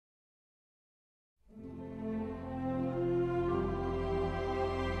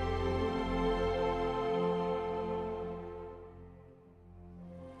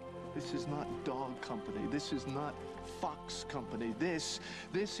This is not Dog Company. This is not Fox Company. This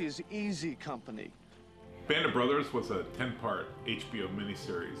is Easy Company. Band of Brothers was a 10-part HBO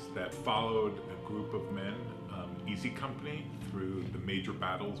miniseries that followed a group of men, Easy Company, through the major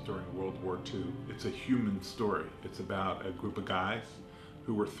battles during World War II. It's a human story. It's about a group of guys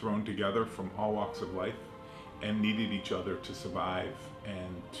who were thrown together from all walks of life and needed each other to survive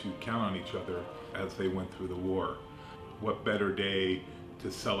and to count on each other as they went through the war. What better day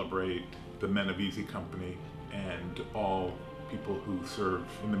to celebrate the men of Easy Company and all people who serve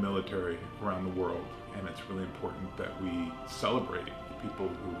in the military around the world. And it's really important that we celebrate the people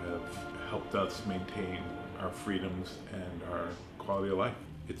who have helped us maintain our freedoms and our quality of life.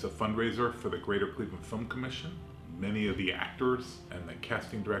 It's a fundraiser for the Greater Cleveland Film Commission. Many of the actors and the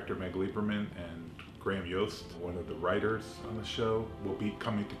casting director, Meg Lieberman, and Graham Yost, one of the writers on the show, will be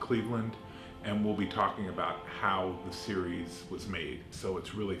coming to Cleveland, and we'll be talking about how the series was made. So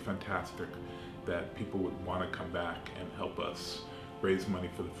it's really fantastic that people would want to come back and help us raise money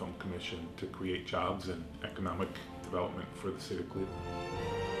for the Film Commission to create jobs and economic development for the city of Cleveland.